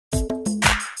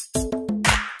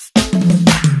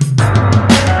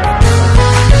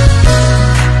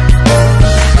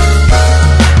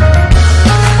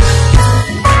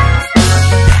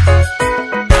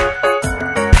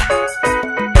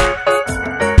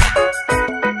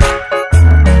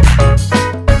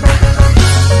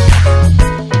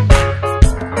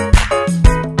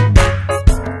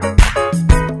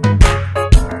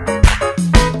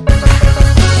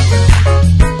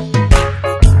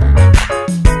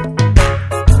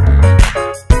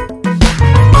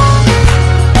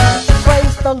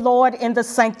Lord in the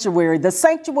sanctuary. The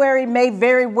sanctuary may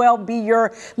very well be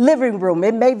your living room.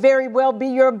 It may very well be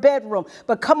your bedroom.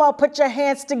 But come on, put your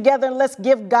hands together and let's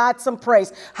give God some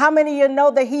praise. How many of you know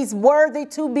that he's worthy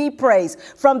to be praised?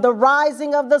 From the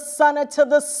rising of the sun until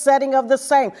the setting of the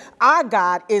same, our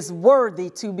God is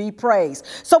worthy to be praised.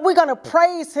 So we're going to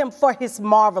praise him for his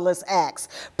marvelous acts.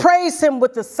 Praise him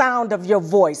with the sound of your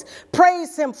voice.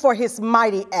 Praise him for his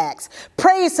mighty acts.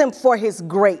 Praise him for his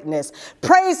greatness.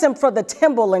 Praise him for the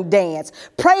timbrel and dance.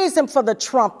 Praise him for the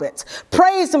trumpets.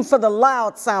 Praise him for the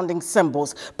loud sounding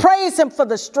cymbals. Praise him for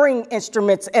the string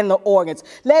instruments and the organs.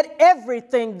 Let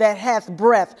everything that hath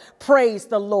breath praise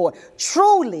the Lord.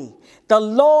 Truly, the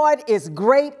Lord is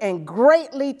great and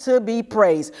greatly to be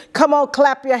praised. Come on,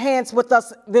 clap your hands with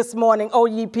us this morning, O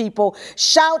ye people.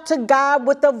 Shout to God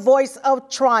with the voice of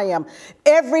triumph.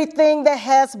 Everything that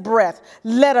has breath,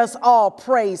 let us all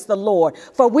praise the Lord.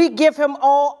 For we give him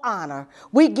all honor,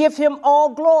 we give him all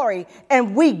glory,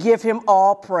 and we give him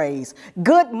all praise.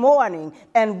 Good morning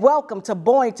and welcome to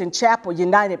Boynton Chapel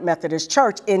United Methodist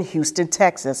Church in Houston,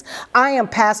 Texas. I am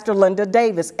Pastor Linda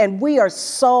Davis, and we are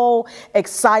so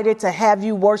excited to have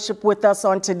you worship with us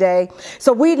on today.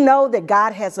 So we know that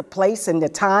God has a place and the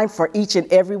time for each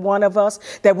and every one of us,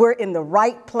 that we're in the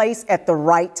right place at the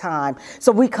right time.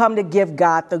 So we come to give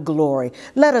God the glory.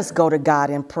 Let us go to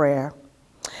God in prayer.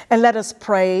 And let us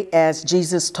pray as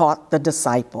Jesus taught the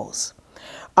disciples.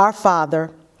 Our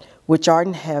Father, which art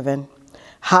in heaven,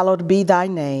 hallowed be thy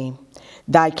name.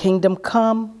 Thy kingdom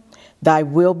come, thy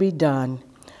will be done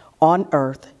on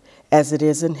earth as it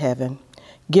is in heaven.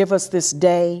 Give us this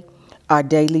day our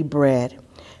daily bread,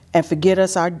 and forgive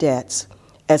us our debts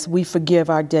as we forgive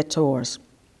our debtors.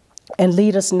 And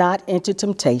lead us not into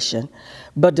temptation,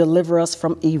 but deliver us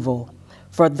from evil.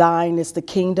 For thine is the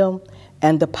kingdom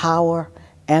and the power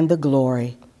and the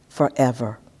glory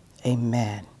forever.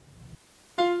 Amen.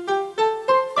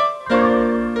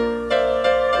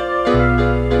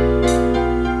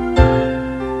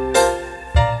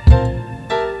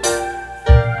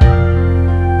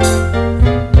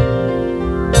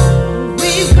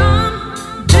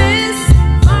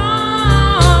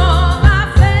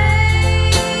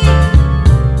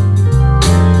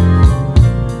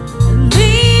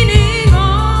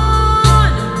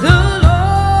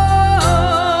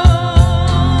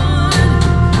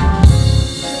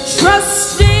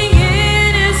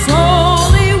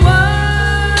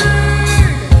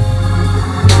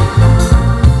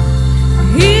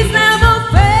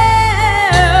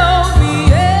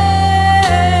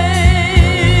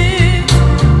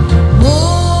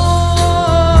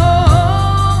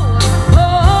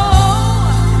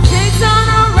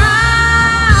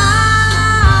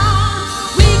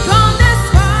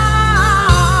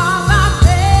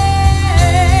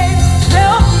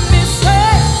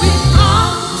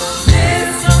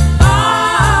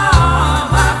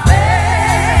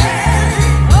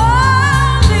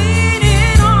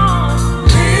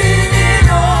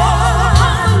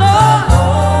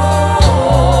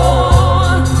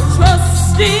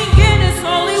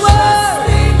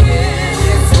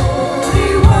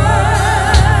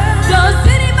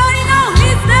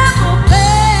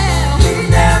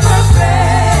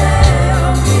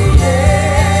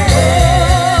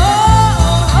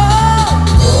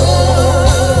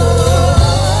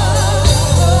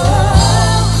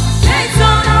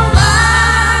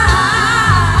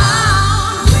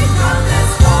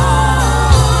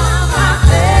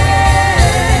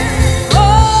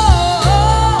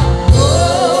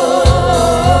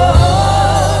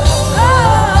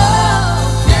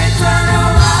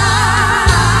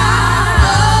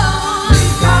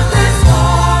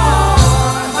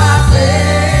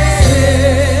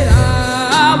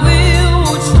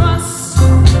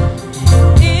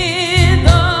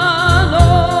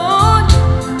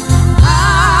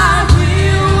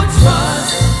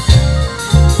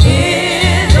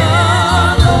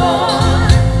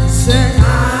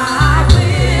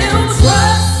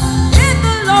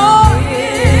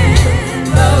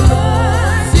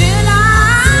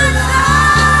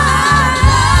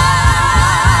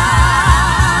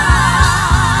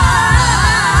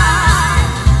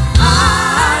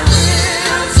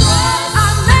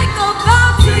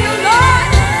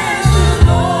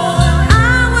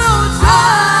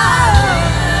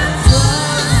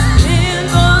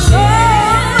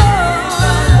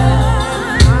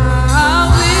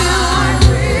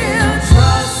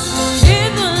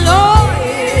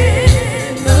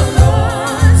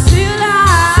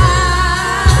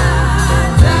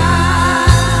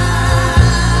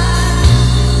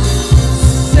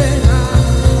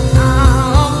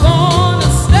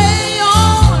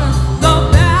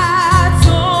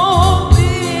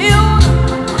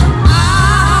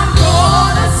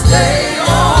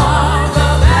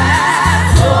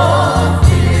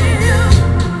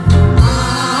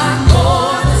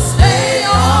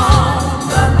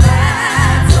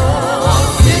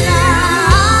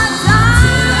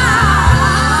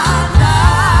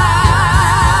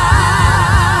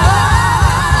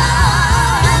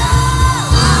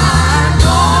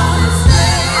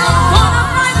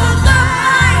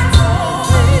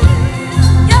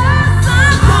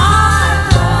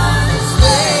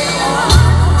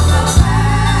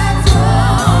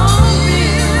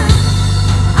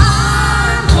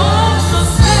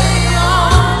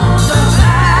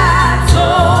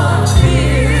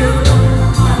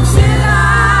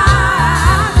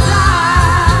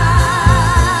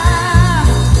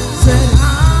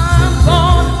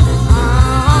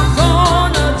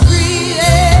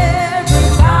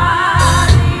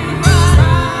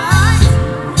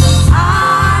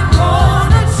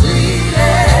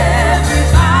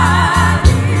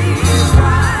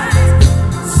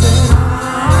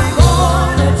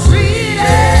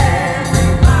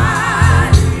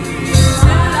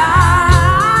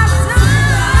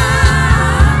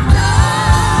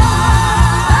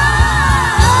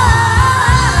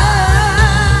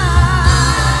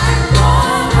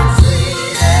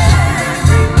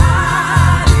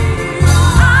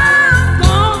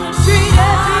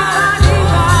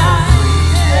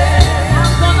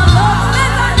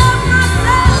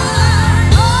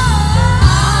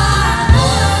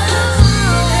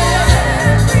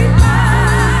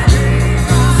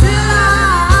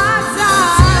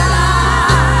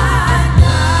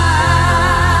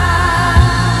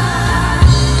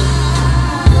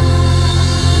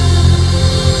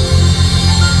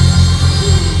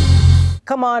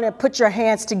 on and put your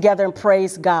hands together and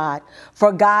praise God,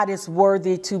 for God is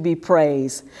worthy to be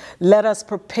praised. Let us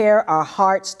prepare our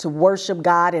hearts to worship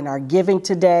God in our giving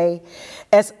today.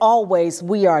 As always,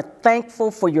 we are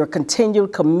thankful for your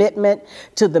continued commitment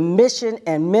to the mission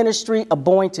and ministry of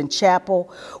Boynton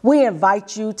Chapel. We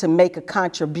invite you to make a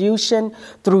contribution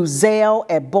through Zelle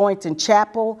at Boynton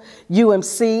Chapel,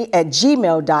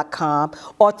 umc@gmail.com,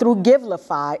 or through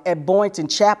Givelify at Boynton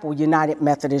Chapel United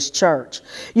Methodist Church.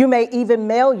 You may even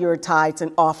mail your tithes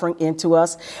and offering into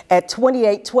us at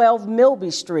 2812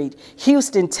 Milby Street,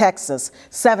 Houston, Texas,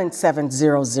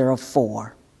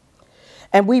 77004.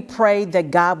 And we pray that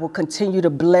God will continue to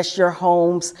bless your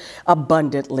homes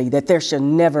abundantly, that there shall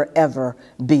never, ever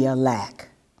be a lack.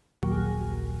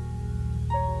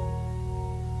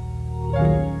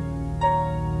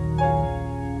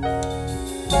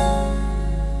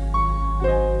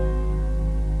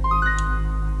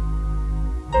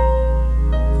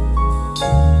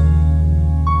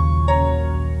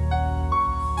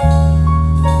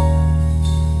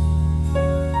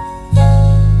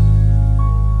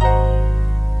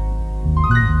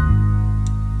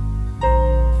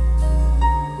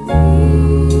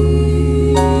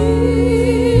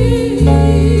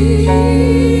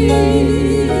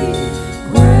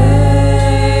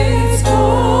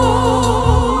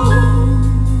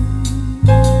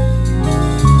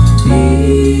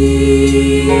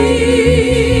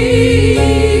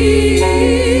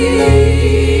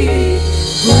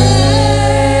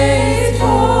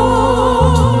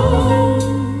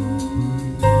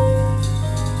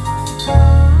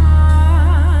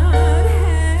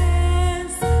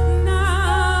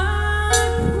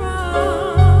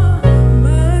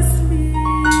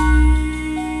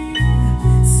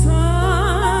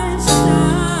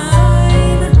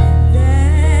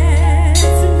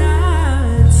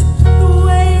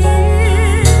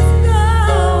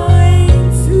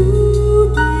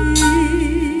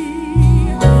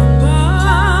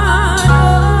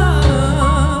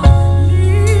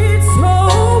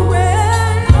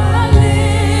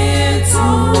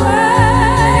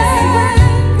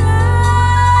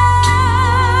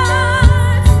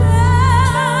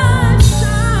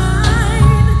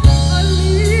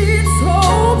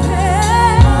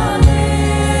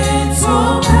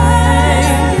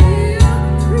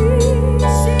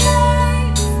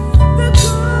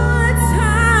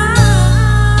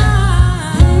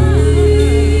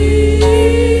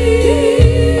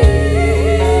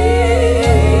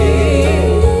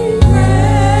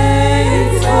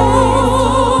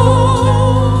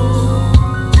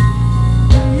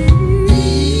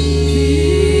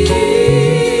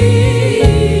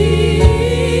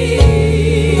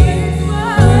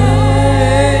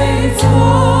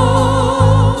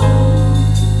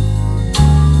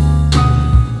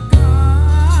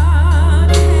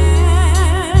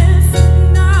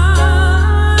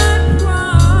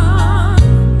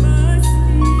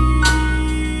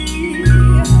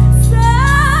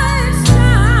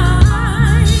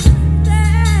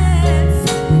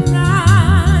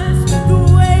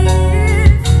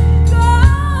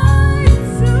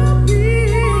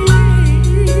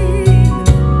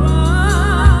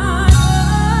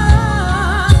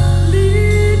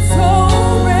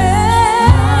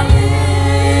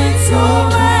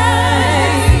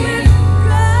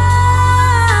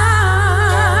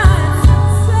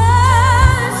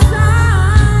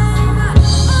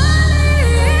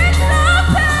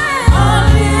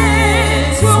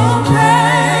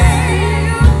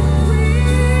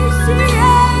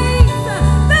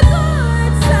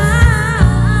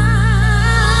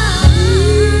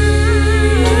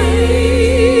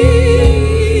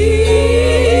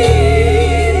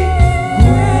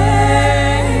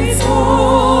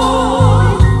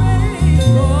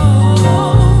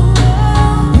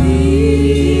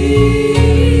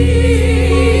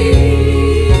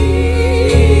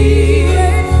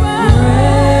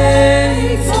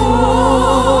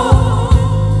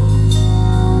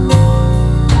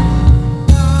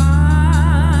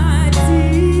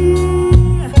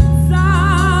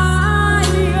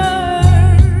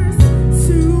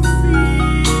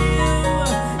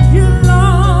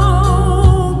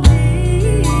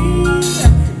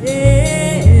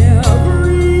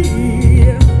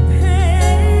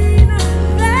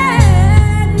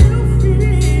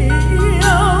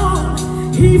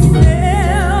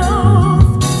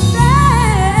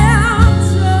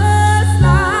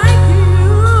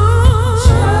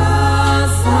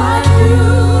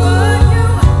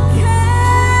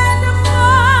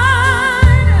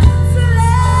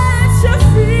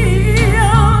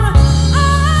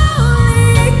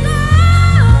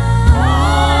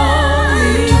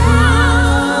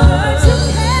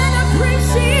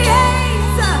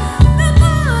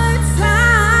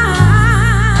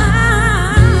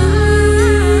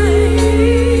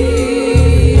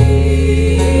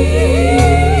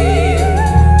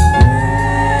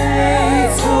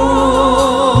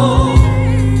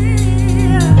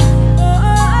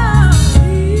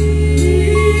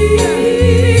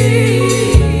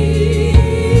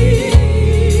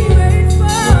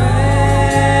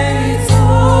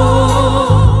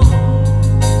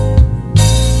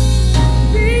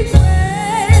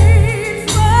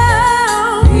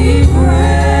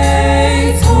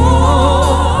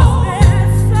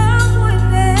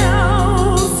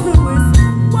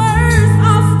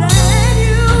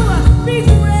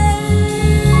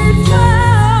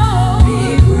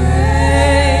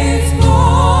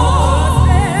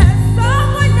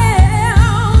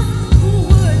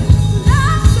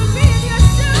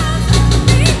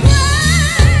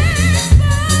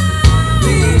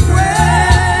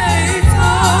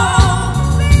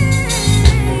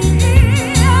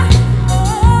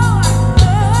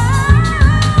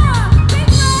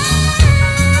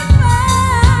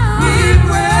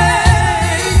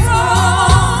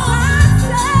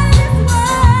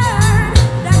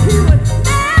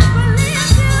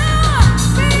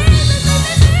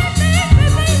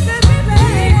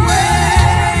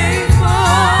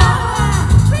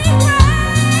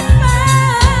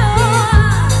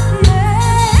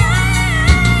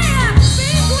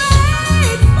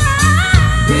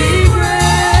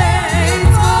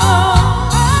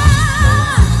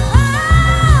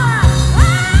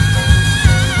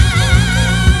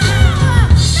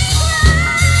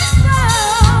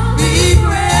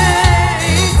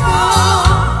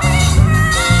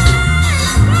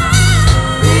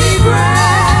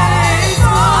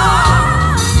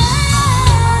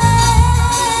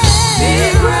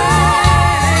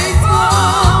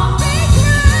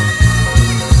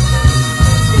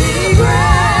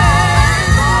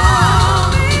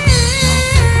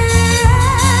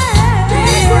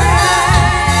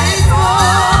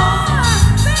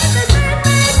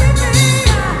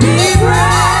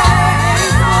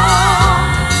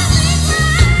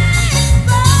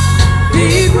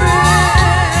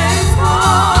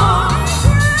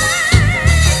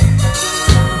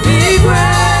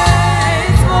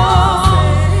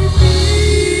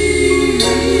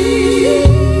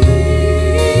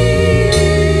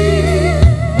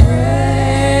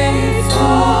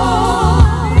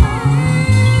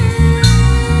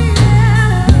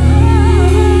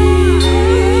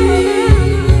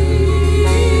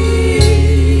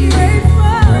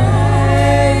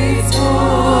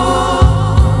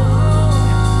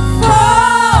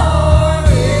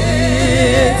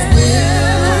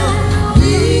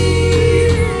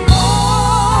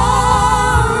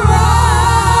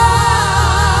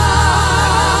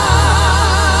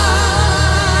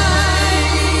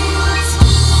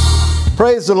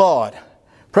 the Lord.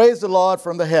 Praise the Lord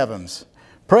from the heavens.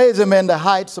 Praise him in the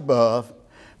heights above.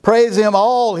 Praise him,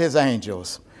 all his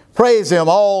angels. Praise him,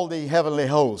 all the heavenly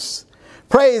hosts.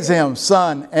 Praise him,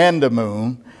 sun and the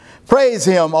moon. Praise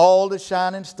him, all the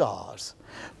shining stars.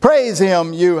 Praise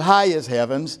him, you highest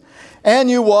heavens, and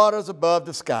you waters above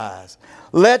the skies.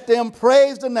 Let them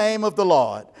praise the name of the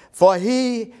Lord, for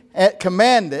he at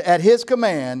his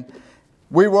command,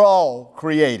 we were all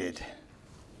created.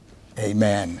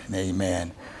 Amen and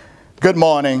amen. Good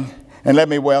morning, and let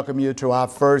me welcome you to our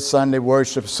first Sunday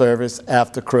worship service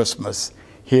after Christmas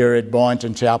here at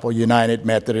Boynton Chapel United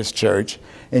Methodist Church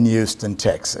in Houston,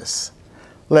 Texas.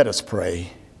 Let us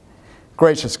pray.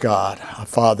 Gracious God, our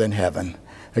Father in heaven,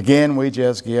 again, we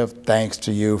just give thanks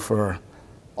to you for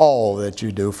all that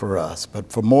you do for us.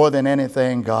 But for more than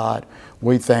anything, God,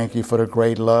 we thank you for the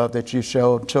great love that you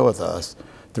showed toward us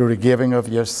through the giving of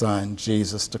your Son,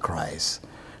 Jesus the Christ.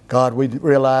 God, we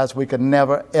realize we can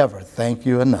never, ever thank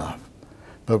you enough.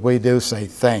 But we do say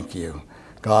thank you.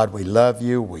 God, we love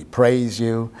you, we praise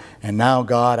you. And now,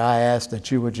 God, I ask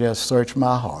that you would just search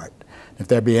my heart. If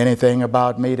there be anything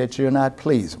about me that you're not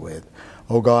pleased with,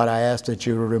 oh God, I ask that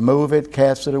you remove it,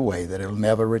 cast it away, that it'll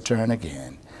never return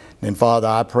again. Then, Father,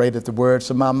 I pray that the words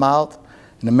of my mouth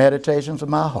and the meditations of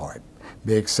my heart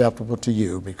be acceptable to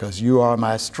you, because you are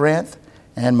my strength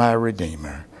and my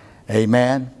Redeemer.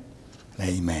 Amen.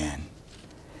 Amen.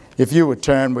 If you would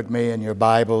turn with me in your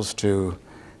Bibles to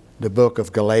the book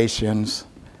of Galatians,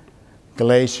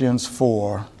 Galatians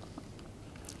 4,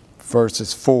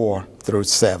 verses 4 through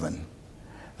 7.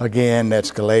 Again,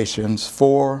 that's Galatians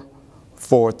 4,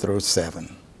 4 through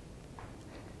 7.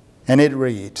 And it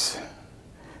reads,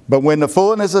 "But when the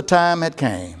fullness of time had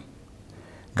came,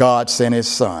 God sent his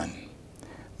Son,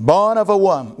 born of a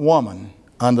woman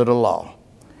under the law,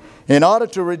 in order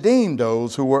to redeem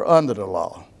those who were under the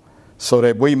law, so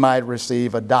that we might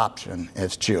receive adoption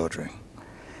as children.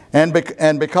 And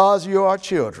because you are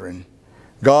children,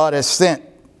 God has sent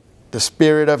the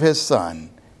Spirit of his Son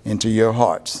into your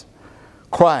hearts,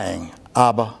 crying,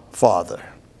 Abba, Father.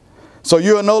 So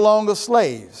you are no longer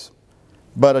slaves,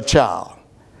 but a child.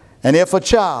 And if a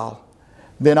child,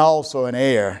 then also an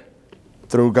heir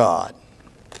through God."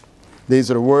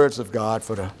 These are the words of God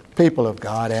for the people of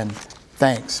God, and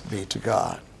thanks be to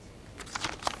God.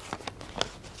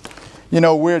 You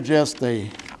know, we're just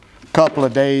a couple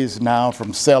of days now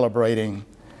from celebrating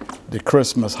the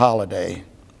Christmas holiday.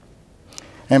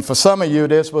 And for some of you,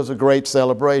 this was a great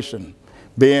celebration,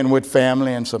 being with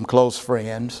family and some close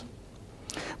friends.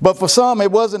 But for some,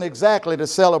 it wasn't exactly the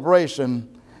celebration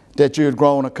that you had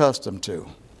grown accustomed to.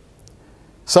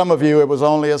 Some of you, it was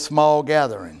only a small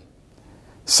gathering.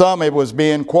 Some, it was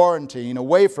being quarantined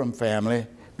away from family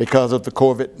because of the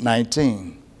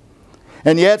COVID-19.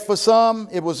 And yet for some,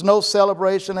 it was no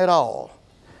celebration at all.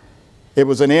 It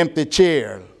was an empty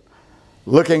chair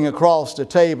looking across the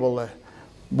table at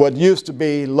what used to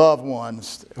be loved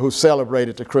ones who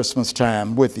celebrated the Christmas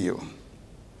time with you.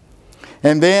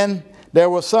 And then there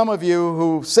were some of you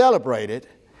who celebrated,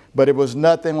 but it was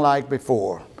nothing like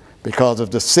before because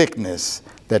of the sickness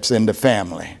that's in the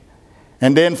family.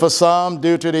 And then for some,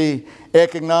 due to the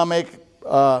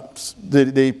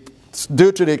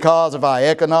cause of our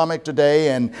economic today,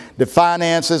 and the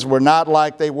finances were not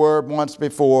like they were once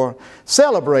before,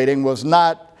 celebrating was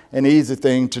not an easy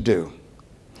thing to do.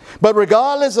 But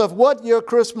regardless of what your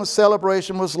Christmas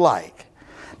celebration was like,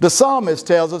 the psalmist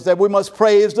tells us that we must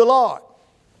praise the Lord.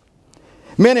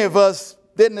 Many of us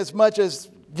didn't as much as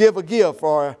give a gift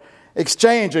or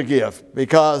exchange a gift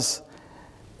because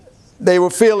they were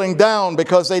feeling down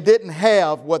because they didn't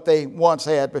have what they once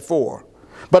had before.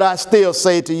 But I still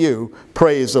say to you,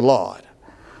 praise the Lord.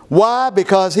 Why?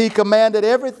 Because he commanded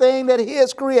everything that he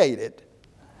has created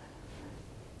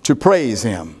to praise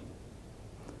him.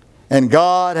 And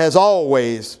God has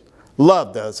always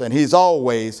loved us, and he's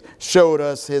always showed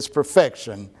us his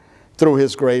perfection through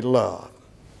his great love.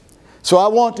 So I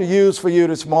want to use for you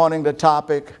this morning the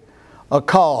topic, a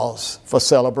cause for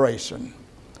celebration.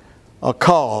 A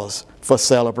cause for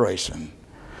celebration.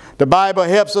 The Bible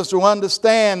helps us to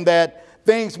understand that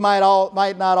things might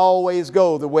not always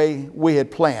go the way we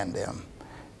had planned them.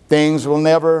 Things will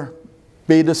never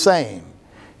be the same.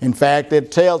 In fact,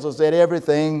 it tells us that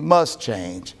everything must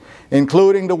change,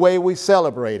 including the way we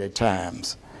celebrate at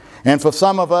times. And for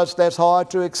some of us, that's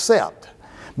hard to accept.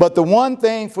 But the one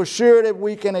thing for sure that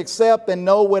we can accept and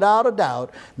know without a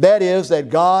doubt, that is that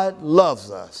God loves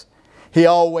us. He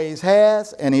always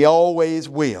has, and he always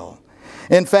will.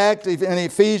 In fact, in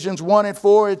Ephesians 1 and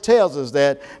 4, it tells us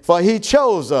that, "For he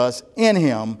chose us in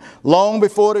him long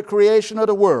before the creation of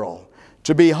the world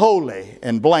to be holy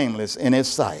and blameless in his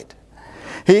sight."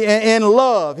 In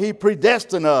love, he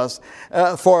predestined us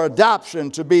for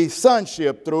adoption to be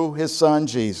sonship through his son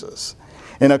Jesus,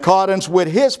 in accordance with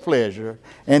his pleasure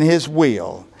and his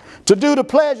will, to do the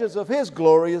pleasures of his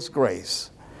glorious grace,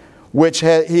 which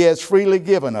he has freely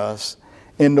given us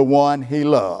in the one he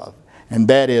loved, and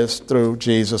that is through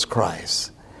Jesus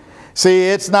Christ. See,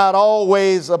 it's not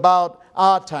always about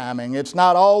our timing. It's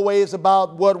not always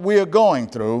about what we're going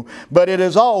through, but it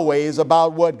is always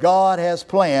about what God has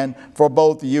planned for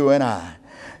both you and I.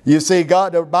 You see,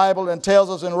 the Bible tells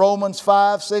us in Romans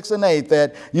 5, 6, and 8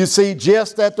 that, you see,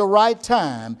 just at the right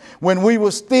time, when we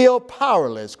were still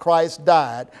powerless, Christ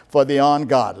died for the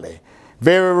ungodly.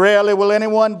 Very rarely will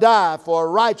anyone die for a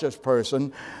righteous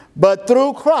person, but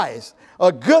through Christ,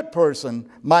 a good person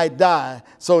might die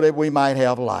so that we might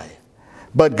have life.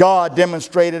 But God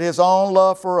demonstrated his own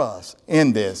love for us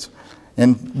in this.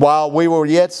 And while we were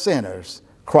yet sinners,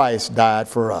 Christ died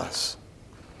for us.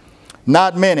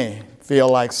 Not many feel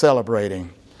like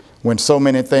celebrating when so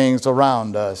many things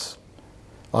around us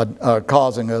are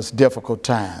causing us difficult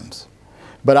times.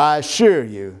 But I assure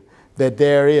you that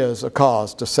there is a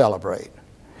cause to celebrate.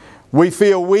 We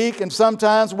feel weak and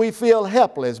sometimes we feel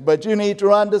helpless, but you need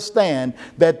to understand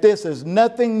that this is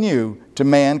nothing new to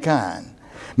mankind.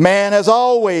 Man has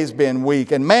always been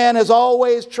weak, and man has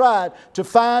always tried to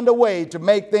find a way to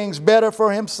make things better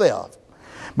for himself.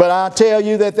 But I tell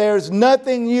you that there's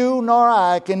nothing you nor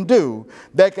I can do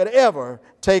that could ever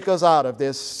take us out of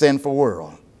this sinful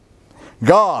world.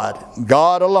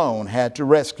 God alone had to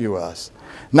rescue us.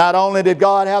 Not only did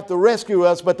God have to rescue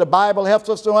us, but the Bible helps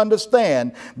us to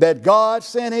understand that God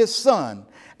sent his Son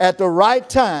at the right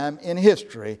time in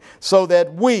history so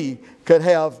that we could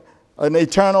have an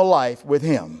eternal life with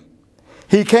him.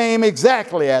 He came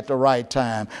exactly at the right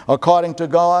time, according to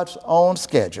God's own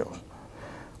schedule.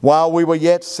 While we were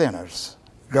yet sinners,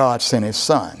 God sent his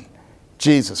Son,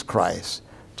 Jesus Christ,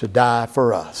 to die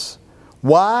for us.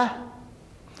 Why?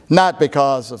 Not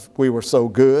because we were so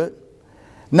good,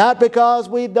 not because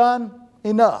we've done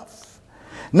enough,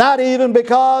 not even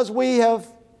because we have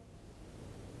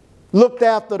looked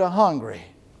after the hungry,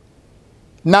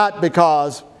 not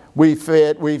because we've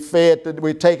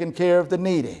taken care of the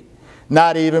needy,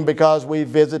 not even because we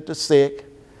visit the sick,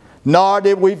 nor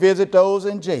did we visit those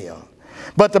in jail.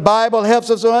 But the Bible helps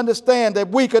us to understand that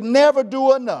we could never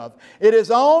do enough. It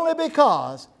is only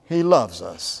because he loves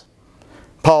us.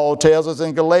 Paul tells us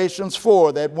in Galatians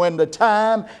 4 that when the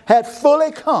time had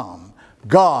fully come,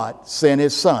 God sent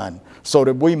his Son so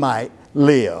that we might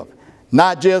live.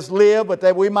 Not just live, but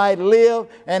that we might live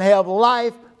and have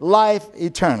life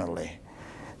eternally.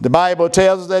 The Bible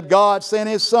tells us that God sent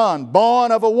his Son,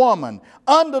 born of a woman,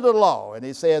 under the law. And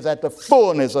he says at the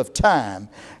fullness of time,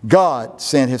 God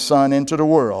sent his Son into the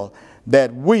world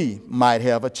that we might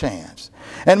have a chance.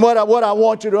 And what I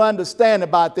want you to understand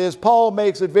about this, Paul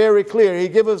makes it very clear. He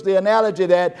gives us the analogy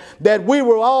that we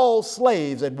were all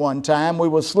slaves at one time. We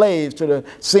were slaves to the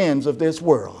sins of this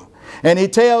world. And he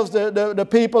tells the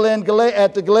people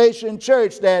at the Galatian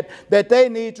church that they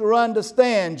need to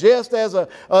understand, just as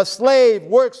a slave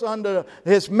works under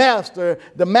his master,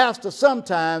 the master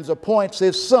sometimes appoints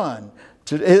his son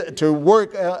to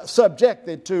work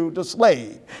subjected to the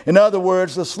slave. In other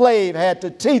words, the slave had to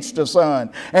teach the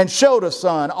son and show the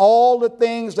son all the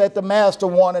things that the master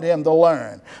wanted him to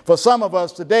learn. For some of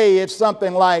us today, it's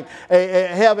something like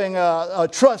having a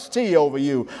trustee over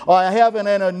you, or having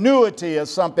an annuity or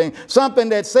something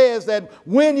that says that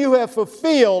when you have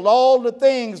fulfilled all the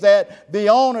things that the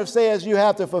owner says you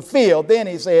have to fulfill, then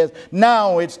he says,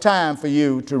 now it's time for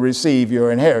you to receive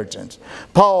your inheritance.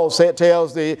 Paul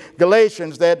tells the Galatians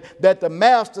that the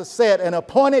master set an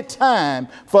appointed time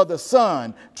for the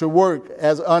son to work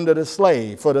as under the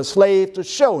slave, for the slave to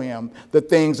show him the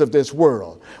things of this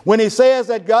world. When he says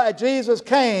that Jesus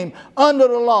came under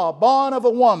the law, born of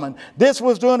a woman, this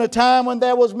was during a time when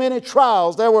there was many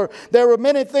trials. There were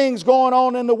many things going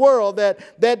on in the world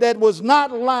that was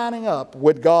not lining up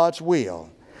with God's will.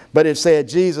 But it said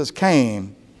Jesus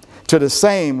came to the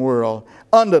same world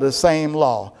under the same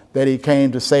law that he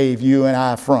came to save you and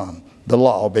I from. The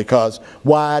law, because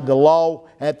why? The law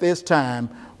at this time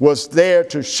was there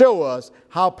to show us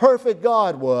how perfect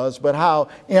God was, but how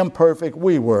imperfect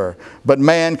we were. But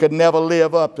man could never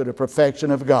live up to the perfection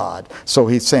of God, so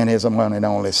he sent his one and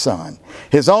only Son.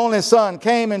 His only Son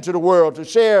came into the world to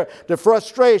share the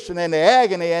frustration and the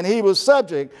agony, and he was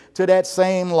subject to that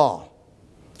same law.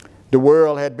 The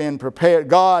world had been prepared,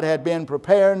 God had been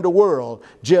preparing the world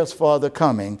just for the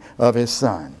coming of his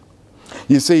Son.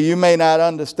 You see, you may not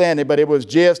understand it, but it was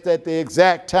just at the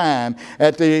exact time,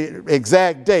 at the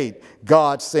exact date,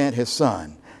 God sent his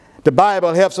Son. The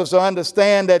Bible helps us to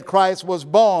understand that Christ was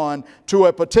born to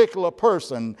a particular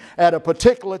person at a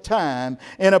particular time,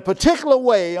 in a particular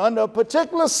way, under a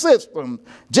particular system,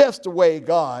 just the way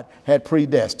God had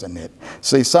predestined it.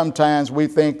 See, sometimes we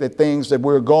think that things that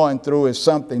we're going through is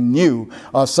something new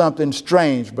or something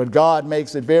strange, but God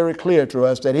makes it very clear to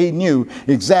us that He knew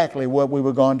exactly what we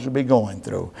were going to be going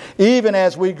through. Even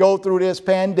as we go through this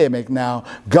pandemic now,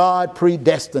 God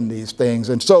predestined these things.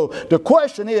 And so the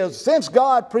question is, since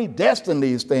God predestined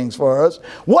these things for us,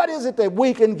 what is it that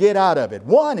we can get out of it?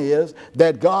 One is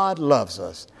that God loves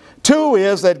us. Two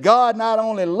is that God not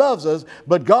only loves us,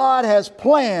 but God has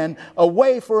planned a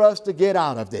way for us to get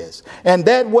out of this. And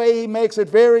that way He makes it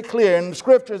very clear. In the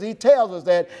scriptures He tells us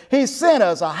that He sent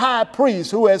us a high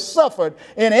priest who has suffered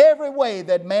in every way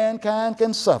that mankind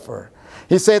can suffer.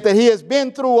 He said that He has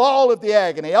been through all of the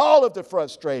agony, all of the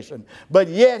frustration, but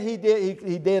yet He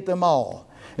did them all.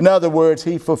 In other words,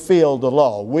 He fulfilled the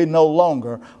law. We no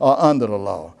longer are under the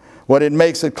law. What it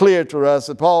makes it clear to us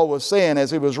that Paul was saying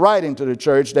as he was writing to the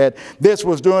church, that this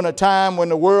was during a time when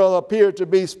the world appeared to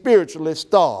be spiritually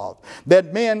starved,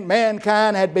 that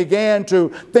mankind had began to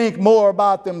think more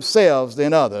about themselves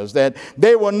than others, that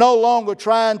they were no longer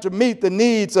trying to meet the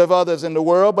needs of others in the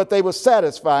world, but they were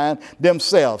satisfying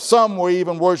themselves. Some were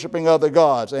even worshiping other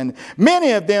gods, and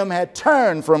many of them had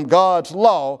turned from God's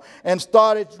law and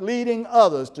started leading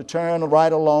others to turn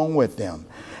right along with them.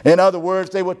 In other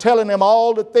words, they were telling them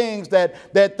all the things that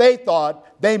they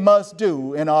thought they must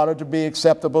do in order to be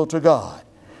acceptable to God.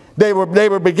 They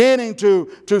were beginning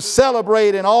to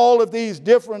celebrate in all of these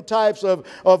different types of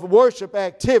worship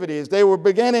activities. They were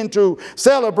beginning to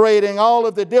celebrating all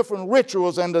of the different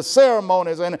rituals and the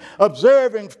ceremonies and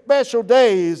observing special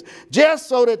days just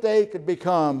so that they could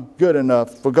become good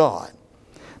enough for God.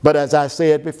 But as I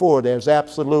said before, there's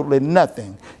absolutely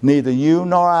nothing neither you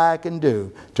nor I can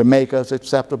do to make us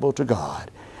acceptable to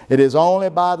God. It is only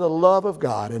by the love of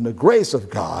God and the grace of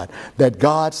God that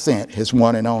God sent His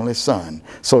one and only Son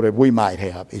so that we might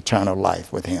have eternal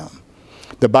life with Him.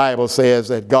 The Bible says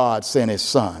that God sent His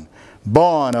Son,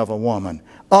 born of a woman,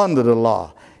 under the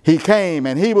law. He came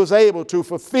and He was able to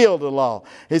fulfill the law.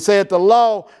 He said the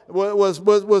law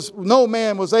was no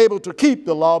man was able to keep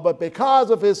the law, but because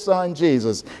of His Son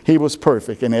Jesus, He was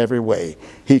perfect in every way.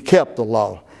 He kept the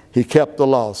law. He kept the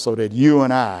law so that you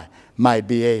and I might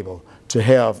be able to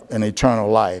have an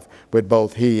eternal life with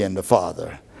both He and the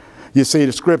Father. You see,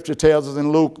 the scripture tells us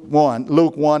in Luke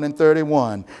 1 and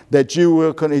 31,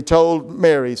 that He told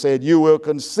Mary, He said, you will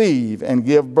conceive and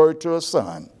give birth to a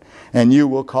son, and you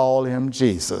will call Him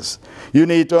Jesus. You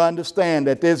need to understand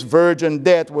that this virgin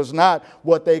death was not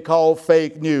what they call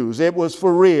fake news. It was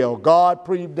for real. God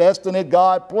predestined it.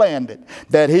 God planned it,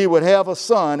 that He would have a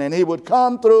son and He would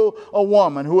come through a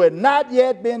woman who had not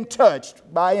yet been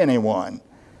touched by anyone.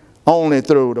 Only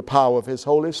through the power of His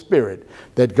Holy Spirit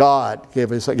that God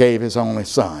gave His only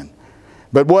Son.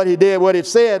 But what He did, what it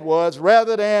said was,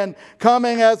 rather than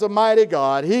coming as a mighty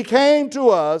God, He came to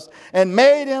us and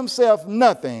made Himself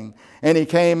nothing, and He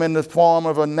came in the form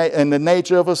of in the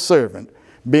nature of a servant,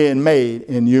 being made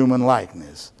in human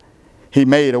likeness. He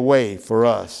made a way for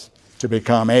us to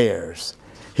become heirs.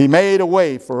 He made a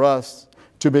way for us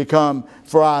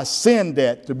for our sin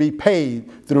debt to be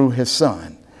paid through His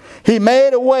Son. He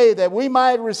made a way that we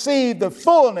might receive the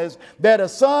fullness that a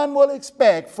son will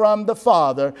expect from the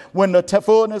Father when the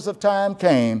fullness of time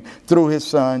came through His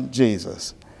Son,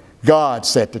 Jesus. God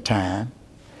set the time,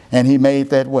 and He made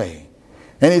that way.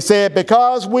 And He said,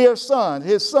 because we are sons,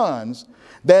 His sons,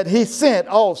 that He sent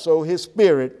also His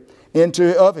Spirit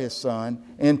of His Son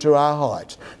into our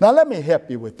hearts. Now let me help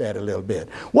you with that a little bit.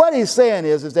 What He's saying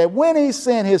is that when He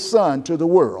sent His Son to the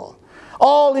world,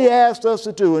 all He asked us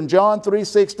to do, and John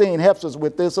 3:16 helps us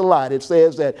with this a lot. It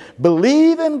says that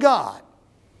believe in God.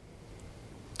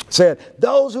 It said,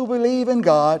 those who believe in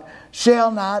God shall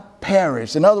not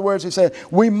perish. In other words, He said,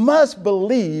 we must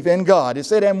believe in God. He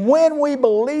said, and when we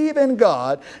believe in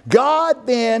God, God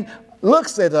then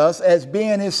looks at us as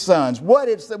being His sons. What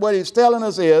He's telling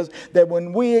us is that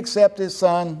when we accept His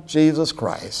Son, Jesus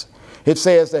Christ, it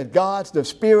says that the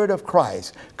Spirit of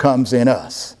Christ comes in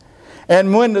us.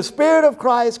 And when the Spirit of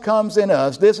Christ comes in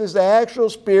us, this is the actual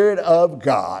Spirit of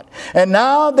God. And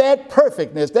now that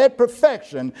perfectness, that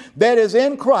perfection that is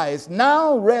in Christ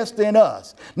now rests in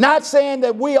us. Not saying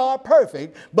that we are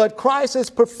perfect, but Christ's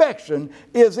perfection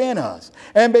is in us.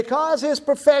 And because His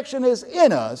perfection is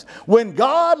in us, when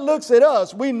God looks at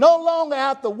us, we no longer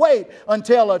have to wait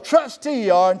until a trustee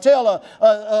or until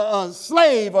a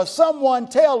slave or someone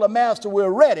tell the master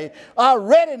we're ready. Our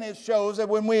readiness shows that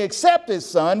when we accept His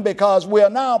Son, because because we are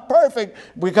now perfect,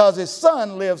 because his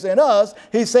Son lives in us,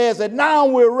 he says that now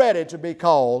we're ready to be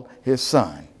called his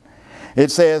son. It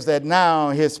says that now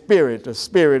his Spirit, the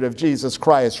Spirit of Jesus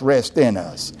Christ, rests in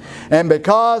us. And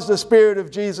because the Spirit of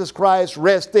Jesus Christ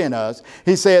rests in us,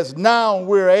 he says now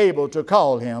we're able to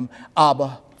call him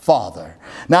Abba Father.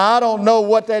 Now, I don't know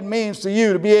what that means to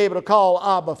you to be able to call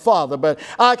Abba Father, but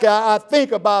I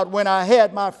think about when I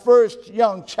had my first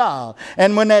young child,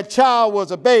 and when that child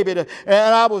was a baby, and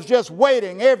I was just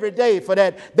waiting every day for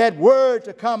that word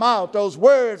to come out, those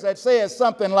words that says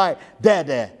something like,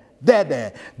 Daddy.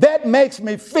 Daddy. That makes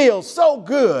me feel so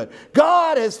good.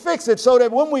 God has fixed it so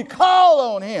that when we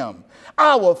call on him,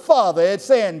 our Father, it's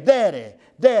saying, Daddy,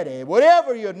 Daddy,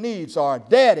 whatever your needs are,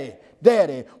 Daddy,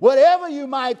 Daddy. Whatever you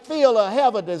might feel or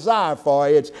have a desire for,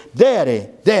 it's Daddy,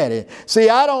 Daddy. See,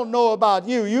 I don't know about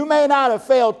you. You may not have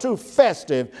felt too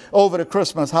festive over the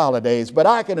Christmas holidays, but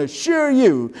I can assure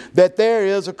you that there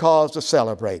is a cause to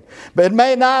celebrate. But it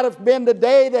may not have been the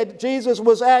day that Jesus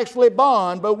was actually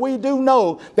born, but we do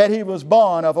know that he was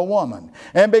born of a woman.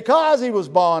 And because he was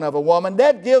born of a woman,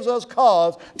 that gives us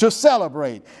cause to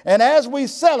celebrate. And as we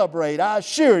celebrate, I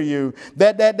assure you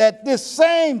that this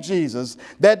same Jesus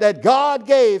that God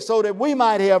gave so that we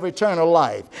might have eternal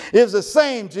life is the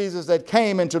same Jesus that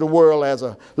came into the world as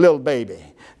a little baby.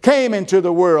 Came into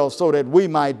the world so that we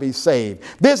might be saved.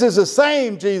 This is the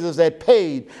same Jesus that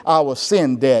paid our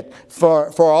sin debt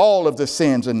for all of the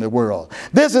sins in the world.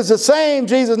 This is the same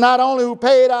Jesus not only who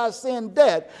paid our sin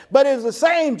debt, but it's the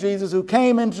same Jesus who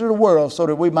came into the world so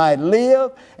that we might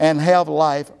live and have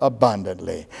life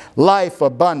abundantly. Life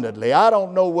abundantly. I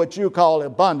don't know what you call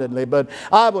abundantly, but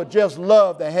I would just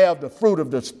love to have the fruit of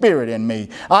the Spirit in me.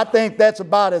 I think that's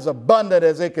about as abundant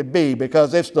as it could be,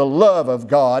 because it's the love of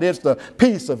God. It's the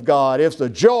peace of God. It's the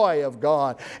joy of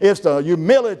God. It's the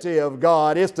humility of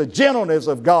God. It's the gentleness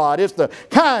of God. It's the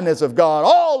kindness of God.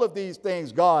 All of these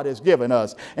things God has given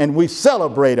us, and we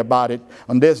celebrate about it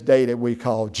on this day that we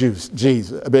call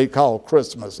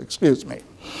Christmas. Excuse me.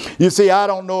 You see, I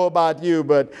don't know about you,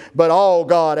 but all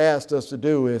God asked us to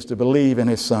do is to believe in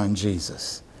his Son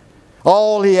Jesus.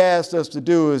 All he asked us to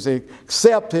do is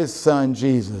accept his Son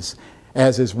Jesus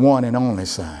as his one and only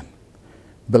Son.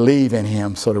 Believe in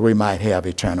him so that we might have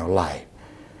eternal life.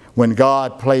 When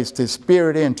God placed his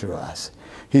Spirit into us,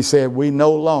 he said we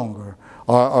no longer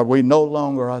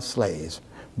are slaves,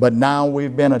 but now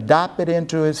we've been adopted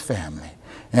into his family.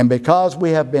 And because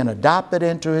we have been adopted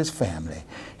into his family,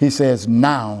 he says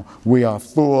now we are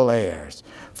full heirs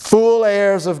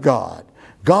of God.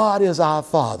 God is our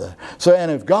Father. So,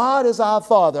 and if God is our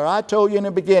Father, I told you in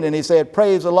the beginning, he said,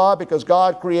 praise the Lord, because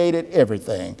God created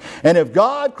everything. And if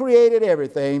God created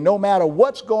everything, no matter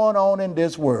what's going on in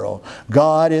this world,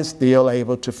 God is still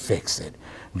able to fix it.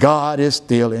 God is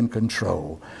still in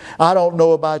control. I don't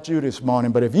know about you this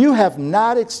morning, but if you have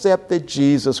not accepted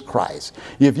Jesus Christ,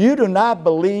 if you do not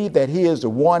believe that he is the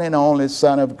one and only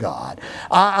Son of God,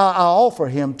 I offer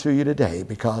him to you today,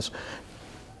 because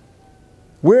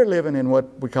we're living in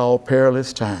what we call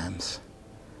perilous times.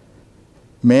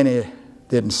 Many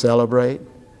didn't celebrate.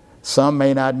 Some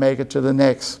may not make it to the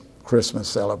next Christmas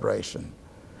celebration.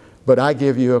 But I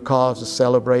give you a cause to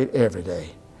celebrate every day.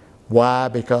 Why?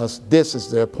 Because this is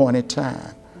the appointed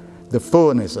time, the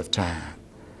fullness of time.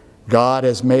 God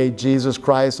has made Jesus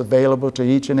Christ available to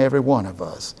each and every one of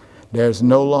us. There's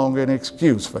no longer an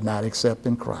excuse for not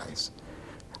accepting Christ.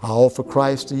 I offer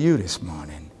Christ to you this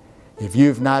morning. If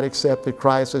you've not accepted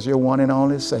Christ as your one and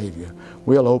only Savior,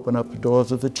 we'll open up the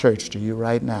doors of the church to you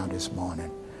right now this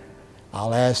morning.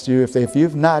 I'll ask you, if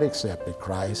you've not accepted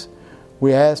Christ,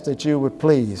 we ask that you would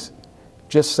please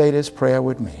just say this prayer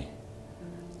with me.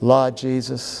 Lord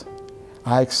Jesus,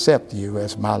 I accept you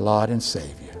as my Lord and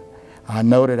Savior. I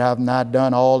know that I've not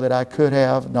done all that I could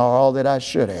have, nor all that I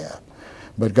should have.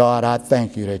 But God, I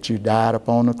thank you that you died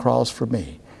upon the cross for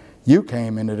me. You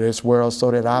came into this world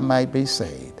so that I might be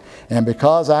saved. And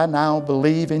because I now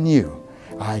believe in you,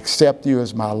 I accept you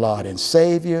as my Lord and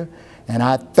Savior, and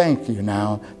I thank you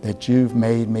now that you've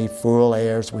made me full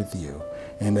heirs with you.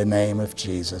 In the name of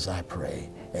Jesus, I pray.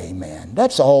 Amen.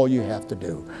 That's all you have to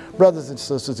do. Brothers and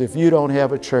sisters, if you don't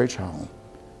have a church home,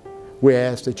 we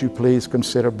ask that you please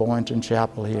consider Boynton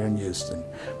Chapel here in Houston.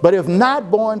 But if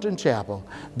not Boynton Chapel,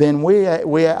 then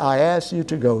I ask you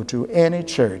to go to any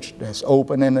church that's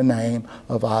open in the name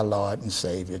of our Lord and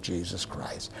Savior, Jesus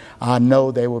Christ. I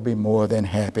know they will be more than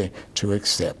happy to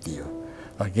accept you.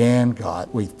 Again, God,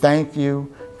 we thank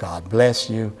you, God bless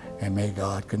you, and may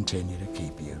God continue to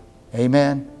keep you.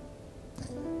 Amen.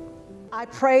 I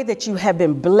pray that you have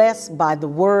been blessed by the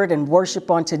word and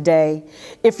worship on today.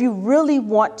 If you really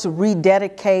want to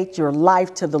rededicate your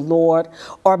life to the Lord,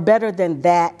 or better than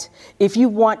that, if you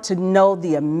want to know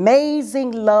the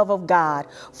amazing love of God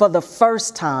for the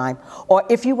first time, or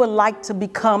if you would like to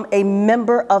become a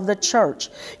member of the church,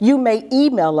 you may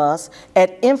email us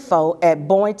at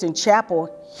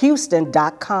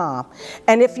info@boyntonchapelhouston.com.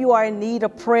 And if you are in need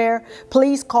of prayer,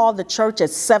 please call the church at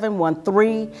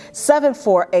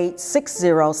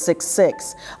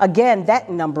 713-748-6066. Again, that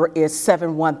number is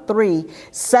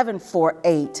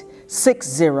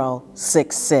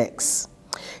 713-748-6066.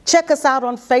 Check us out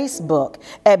on Facebook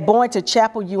at Boynton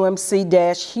Chapel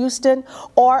UMC-Houston,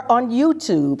 or on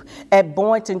YouTube at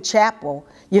Boynton Chapel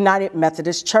United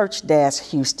Methodist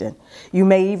Church-Houston. You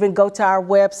may even go to our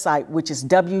website, which is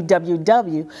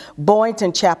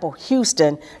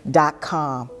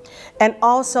www.boyntonchapelhouston.com. And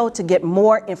also, to get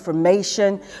more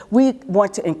information, we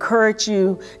want to encourage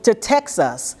you to text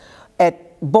us at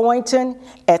Boynton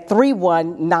at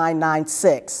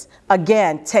 31996.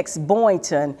 Again, text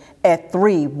Boynton at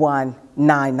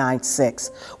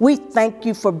 31996. We thank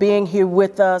you for being here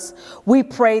with us. We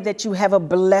pray that you have a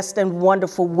blessed and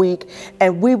wonderful week,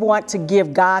 and we want to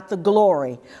give God the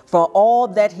glory for all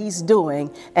that he's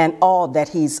doing and all that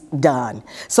he's done.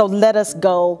 So let us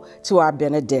go to our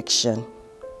benediction.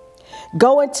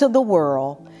 Go into the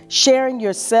world, sharing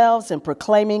yourselves and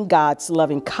proclaiming God's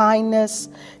loving kindness,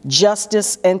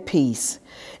 justice, and peace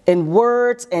in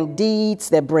words and deeds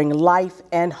that bring life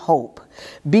and hope.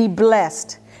 Be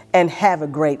blessed and have a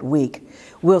great week.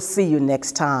 We'll see you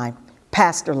next time.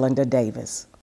 Pastor Linda Davis.